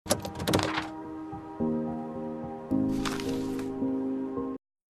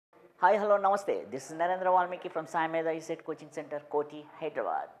Hi, hello, namaste. This is Narendra Valmiki from SAIMEDHA ECET Coaching Center, Koti,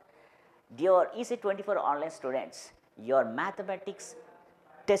 Hyderabad. Dear ECET-24 online students, your mathematics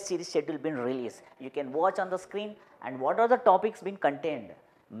test series schedule been released. You can watch on the screen, and what are the topics been contained?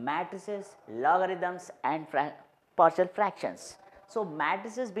 Matrices, logarithms and partial fractions. So,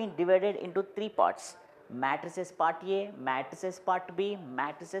 matrices been divided into three parts: matrices part A, matrices part B,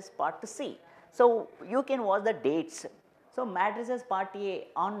 matrices part C. So, you can watch the dates. So, matrices part A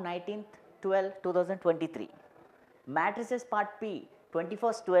on 19th 12 2023, matrices part B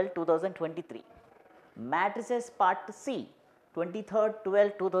 21st 12 2023, matrices part C 23rd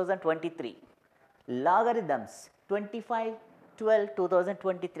 12 2023, logarithms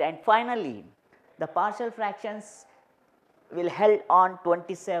 25/12/2023, and finally the partial fractions will held on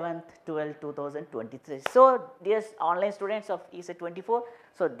 27th 12 2023. So, dear online students of ECET-24,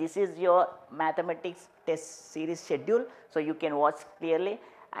 so this is your mathematics test series schedule. So, you can watch clearly,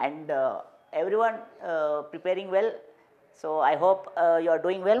 and everyone preparing well. So, I hope you are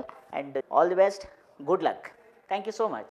doing well, and all the best, good luck. Thank you so much.